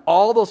mourn.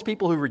 All those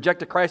people who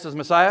rejected Christ as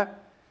Messiah,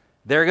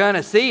 they're going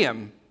to see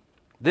him.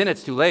 Then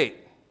it's too late.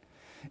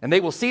 And they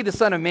will see the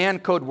Son of Man,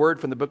 code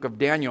word from the book of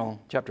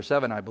Daniel, chapter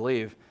 7, I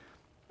believe,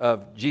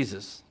 of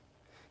Jesus.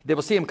 They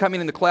will see him coming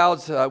in the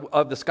clouds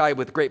of the sky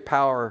with great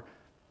power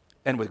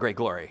and with great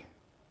glory.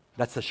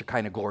 That's the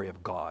Shekinah glory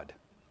of God.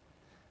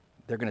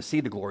 They're going to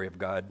see the glory of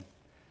God.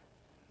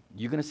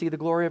 You going to see the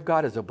glory of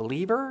God as a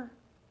believer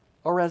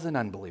or as an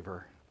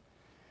unbeliever?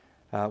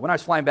 When I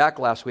was flying back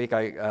last week,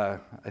 I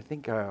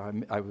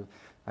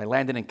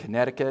landed in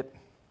Connecticut.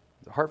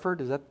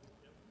 Hartford, is that?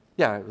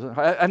 Yeah,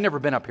 I've never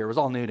been up here. It was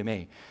all new to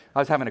me. I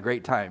was having a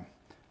great time.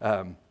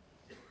 And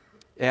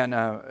when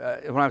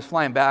I was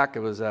flying back,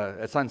 it was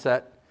at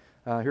sunset.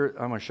 Here,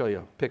 I'm going to show you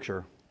a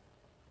picture.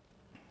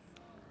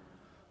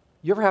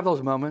 You ever have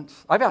those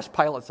moments? I've asked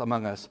pilots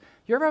among us,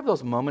 you ever have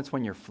those moments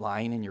when you're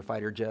flying in your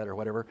fighter jet or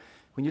whatever,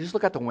 when you just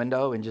look out the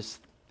window and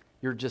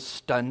you're just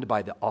stunned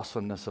by the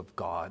awesomeness of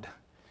God?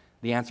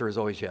 The answer is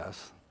always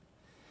yes.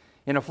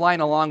 Flying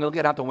along,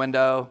 looking out the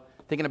window,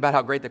 thinking about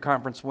how great the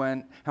conference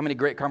went, how many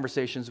great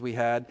conversations we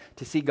had,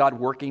 to see God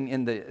working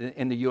in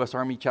the U.S.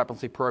 Army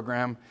chaplaincy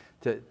program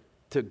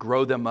to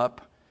grow them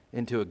up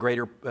into a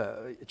greater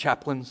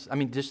chaplains. I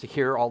mean, just to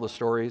hear all the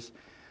stories.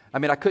 I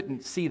mean, I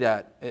couldn't see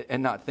that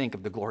and not think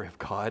of the glory of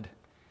God.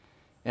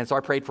 And so I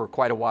prayed for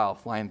quite a while,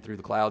 flying through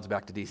the clouds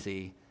back to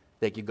D.C.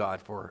 Thank you,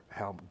 God, for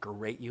how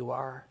great you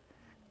are.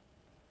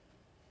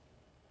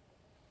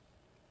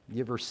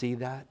 You ever see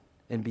that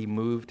and be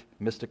moved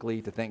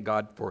mystically to thank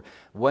God for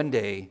one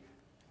day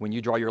when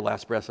you draw your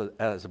last breath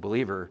as a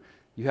believer,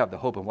 you have the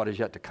hope of what is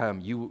yet to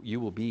come. You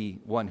will be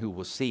one who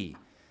will see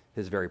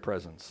his very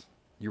presence.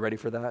 You ready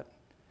for that?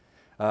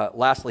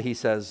 Lastly, he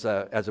says,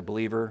 as a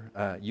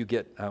believer, you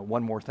get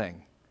one more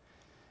thing.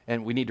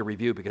 And we need to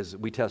review because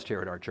we test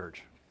here at our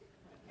church.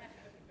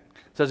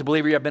 So as a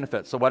believer, you have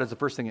benefits. So what is the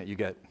first thing that you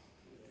get?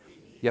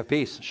 You have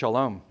peace,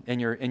 shalom, in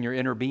your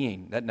inner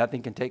being that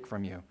nothing can take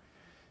from you.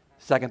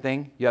 Second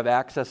thing, you have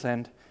access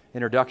and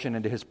introduction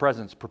into his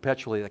presence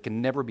perpetually that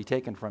can never be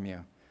taken from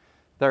you.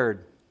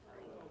 Third,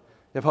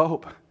 you have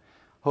hope.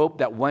 Hope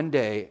that one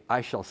day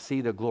I shall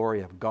see the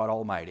glory of God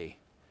Almighty.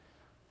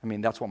 I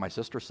mean, that's what my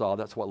sister saw.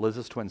 That's what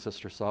Liz's twin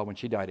sister saw when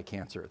she died of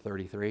cancer at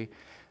 33.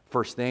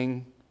 First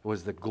thing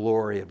was the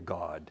glory of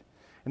God.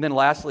 And then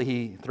lastly,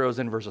 he throws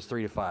in verses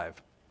 3 to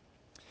 5.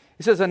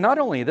 He says, and not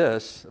only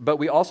this, but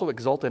we also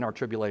exult in our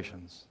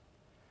tribulations.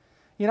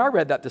 You know, I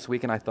read that this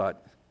week and I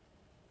thought,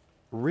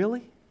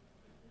 really?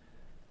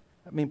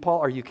 I mean, Paul,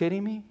 are you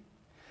kidding me?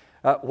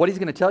 What he's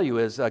going to tell you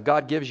is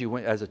God gives you,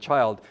 as a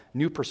child,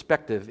 new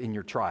perspective in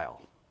your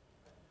trial.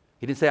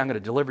 He didn't say, I'm going to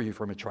deliver you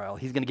from a trial.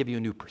 He's going to give you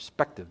a new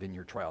perspective in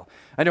your trial.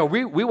 I know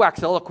we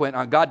wax eloquent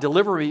on God,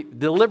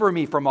 deliver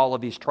me from all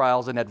of these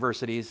trials and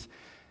adversities.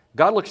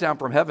 God looks down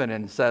from heaven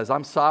and says,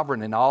 I'm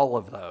sovereign in all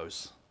of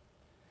those.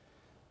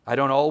 I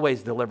don't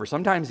always deliver.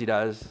 Sometimes he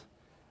does,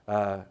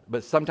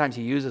 but sometimes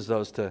he uses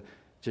those to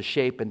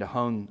shape and to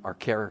hone our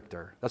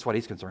character. That's what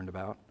he's concerned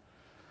about.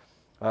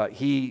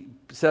 He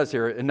says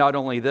here, and not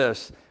only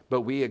this,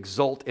 but we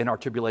exult in our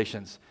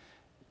tribulations.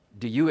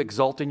 Do you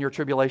exult in your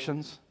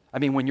tribulations? I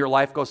mean, when your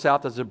life goes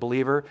south as a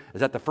believer, is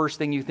that the first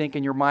thing you think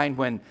in your mind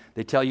when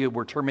they tell you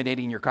we're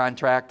terminating your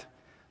contract?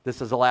 This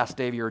is the last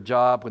day of your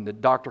job. When the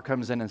doctor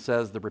comes in and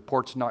says the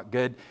report's not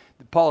good,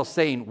 Paul is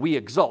saying we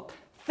exult.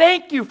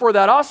 Thank you for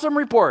that awesome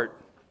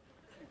report.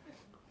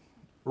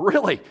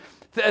 Really.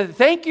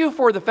 Thank you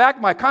for the fact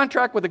my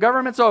contract with the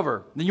government's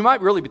over. You might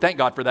really thank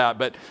God for that,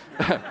 but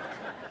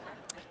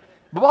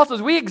But Paul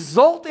says we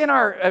exult in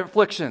our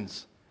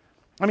afflictions.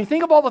 I mean,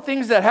 think of all the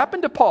things that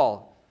happened to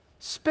Paul.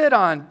 Spit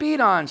on, beat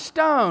on,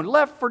 stoned,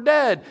 left for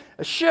dead,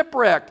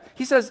 shipwrecked.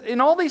 He says, in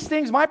all these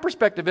things, my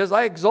perspective is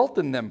I exult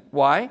in them.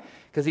 Why?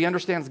 Because he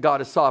understands God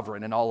is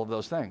sovereign in all of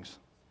those things.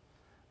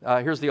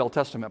 Here's the Old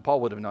Testament.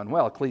 Paul would have known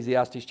well.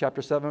 Ecclesiastes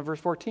chapter 7, verse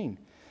 14.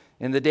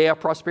 In the day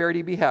of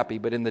prosperity be happy,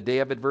 but in the day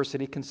of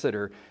adversity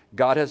consider,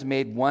 God has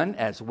made one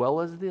as well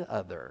as the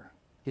other.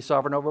 He's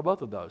sovereign over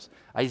both of those.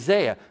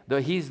 Isaiah,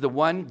 he's the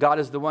one, God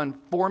is the one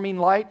forming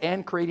light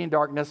and creating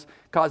darkness,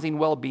 causing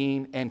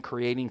well-being and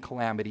creating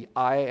calamity.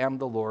 I am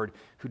the Lord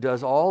who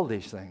does all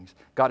these things.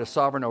 God is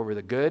sovereign over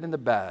the good and the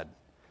bad.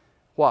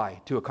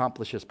 Why? To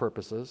accomplish his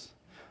purposes.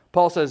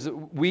 Paul says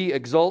we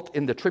exult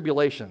in the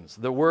tribulations.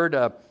 The word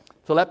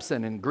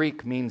thalepsin in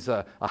Greek means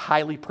a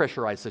highly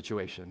pressurized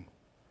situation.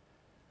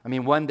 I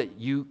mean, one that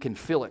you can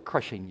feel it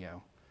crushing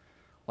you.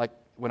 Like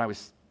when I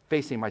was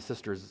facing my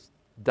sister's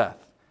death.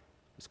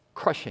 It was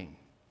crushing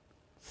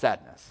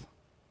sadness.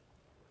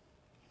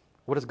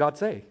 What does God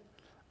say?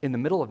 In the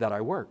middle of that,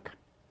 I work.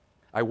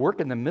 I work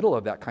in the middle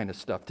of that kind of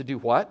stuff. To do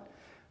what?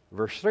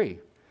 Verse 3.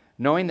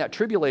 Knowing that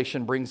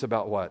tribulation brings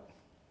about what?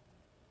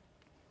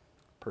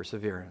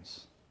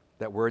 Perseverance.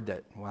 That word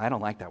that, well, I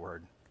don't like that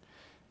word.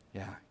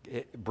 Yeah,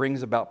 it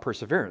brings about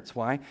perseverance.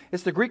 Why?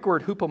 It's the Greek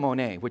word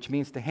hupomone, which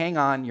means to hang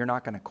on, you're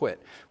not going to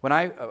quit. When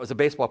I was a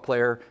baseball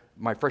player,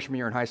 my freshman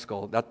year in high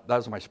school, that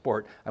was my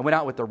sport, I went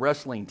out with the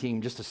wrestling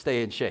team just to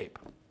stay in shape.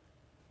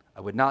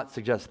 I would not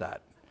suggest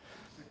that.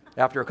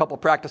 After a couple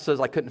practices,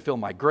 I couldn't feel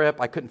my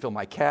grip. I couldn't feel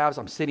my calves.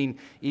 I'm sitting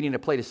eating a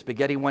plate of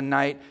spaghetti one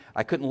night.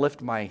 I couldn't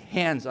lift my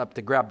hands up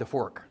to grab the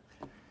fork.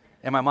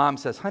 And my mom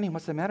says, honey,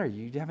 what's the matter?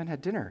 You haven't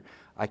had dinner.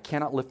 I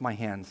cannot lift my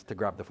hands to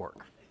grab the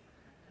fork.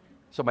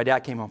 So my dad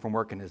came home from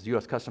work in his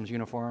U.S. Customs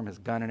uniform, his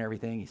gun and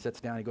everything. He sits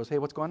down. He goes, hey,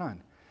 what's going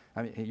on?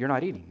 I mean, you're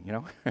not eating, you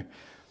know?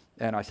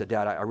 And I said,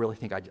 Dad, I really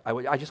think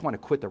I just want to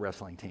quit the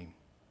wrestling team.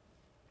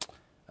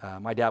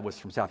 My dad was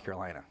from South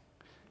Carolina.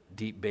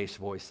 Deep bass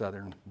voice,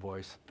 southern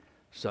voice.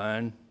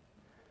 Son,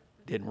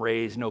 didn't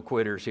raise no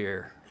quitters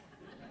here.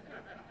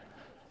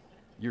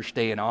 You're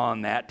staying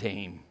on that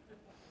team.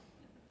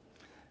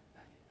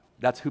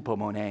 That's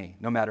hupomone.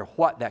 No matter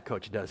what that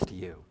coach does to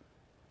you,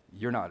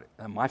 you're not,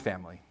 my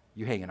family,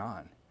 you hanging on.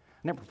 I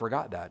never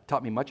forgot that. It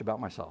taught me much about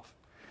myself.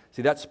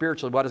 See, that's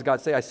spiritually. What does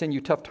God say? I send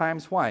you tough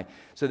times. Why?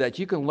 So that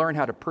you can learn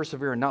how to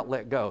persevere and not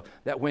let go.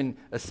 That when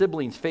a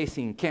sibling's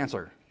facing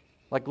cancer,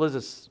 like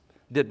Liz's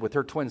did with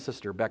her twin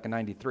sister back in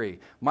 93,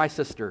 my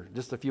sister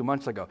just a few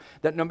months ago,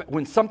 that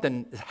when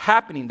something is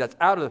happening that's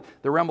out of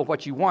the realm of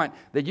what you want,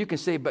 that you can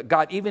say, but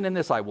God, even in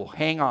this, I will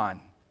hang on.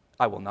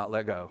 I will not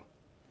let go.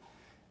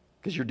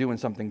 Because you're doing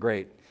something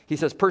great. He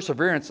says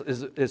perseverance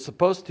is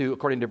supposed to,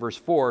 according to verse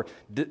 4,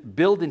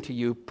 build into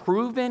you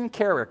proven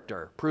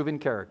character. Proven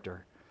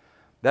character.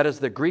 That is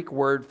the Greek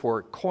word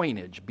for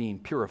coinage, being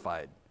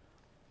purified.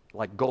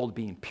 Like gold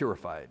being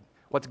purified.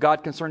 What's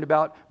God concerned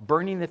about?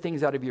 Burning the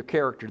things out of your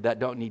character that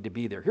don't need to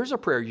be there. Here's a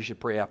prayer you should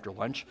pray after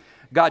lunch.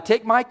 God,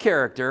 take my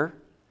character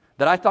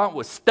that I thought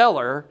was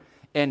stellar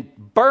and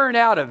burn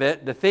out of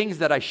it the things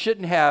that I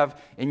shouldn't have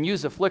and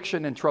use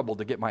affliction and trouble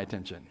to get my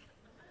attention.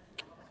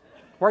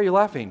 Why are you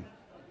laughing?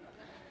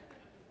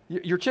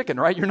 You're chicken,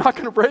 right? You're not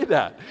going to pray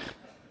that.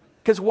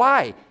 Because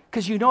why?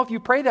 Because you know if you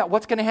pray that,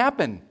 what's going to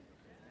happen?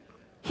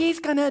 He's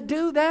going to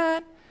do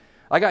that.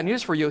 I got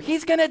news for you.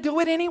 He's going to do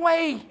it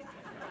anyway.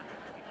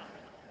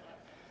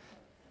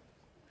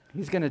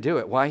 He's going to do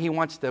it. Why? He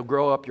wants to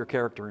grow up your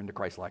character into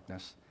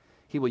Christ-likeness.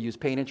 He will use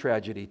pain and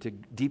tragedy to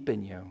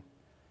deepen you.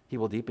 He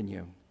will deepen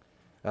you.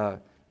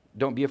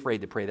 Don't be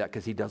afraid to pray that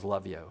because he does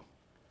love you.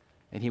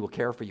 And he will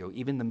care for you,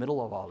 even in the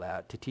middle of all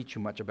that, to teach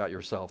you much about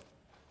yourself.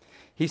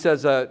 He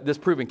says this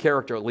proven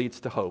character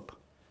leads to hope.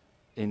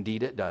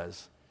 Indeed it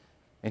does.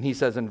 And he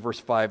says in verse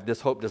 5,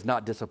 this hope does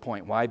not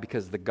disappoint. Why?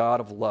 Because the God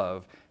of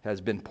love has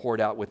been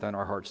poured out within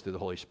our hearts through the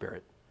Holy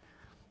Spirit.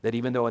 That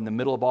even though in the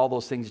middle of all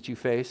those things that you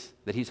face,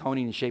 that he's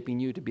honing and shaping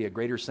you to be a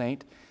greater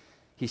saint,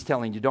 he's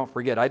telling you, don't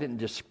forget, I didn't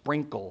just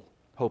sprinkle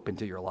hope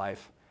into your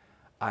life.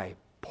 I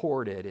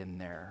poured it in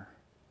there.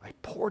 I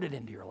poured it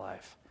into your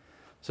life.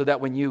 So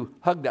that when you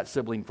hug that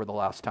sibling for the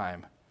last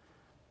time,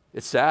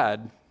 it's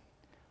sad,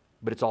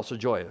 but it's also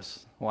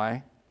joyous.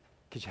 Why?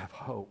 Because you have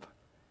hope.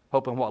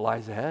 Hope in what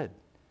lies ahead.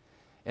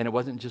 And it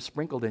wasn't just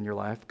sprinkled in your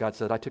life. God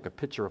said, I took a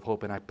picture of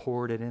hope and I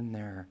poured it in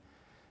there.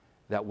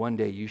 That one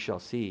day you shall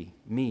see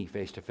me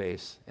face to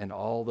face and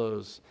all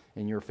those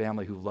in your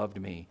family who loved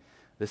me.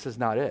 This is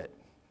not it.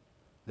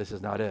 This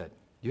is not it.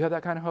 Do you have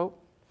that kind of hope?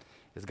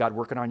 Is God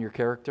working on your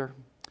character?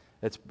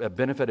 It's a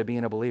benefit of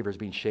being a believer is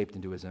being shaped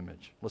into his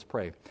image. Let's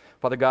pray.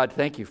 Father God,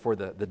 thank you for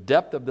the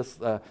depth of this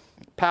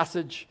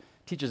passage.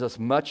 Teaches us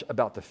much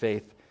about the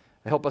faith.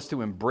 Help us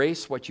to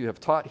embrace what you have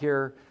taught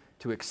here,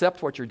 to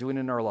accept what you're doing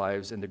in our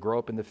lives, and to grow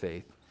up in the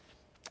faith,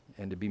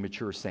 and to be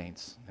mature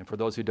saints. And for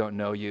those who don't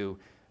know you,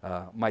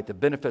 might the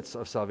benefits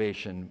of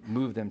salvation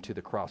move them to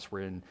the cross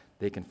wherein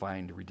they can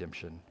find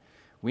redemption.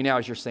 We now,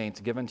 as your saints,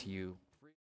 give unto you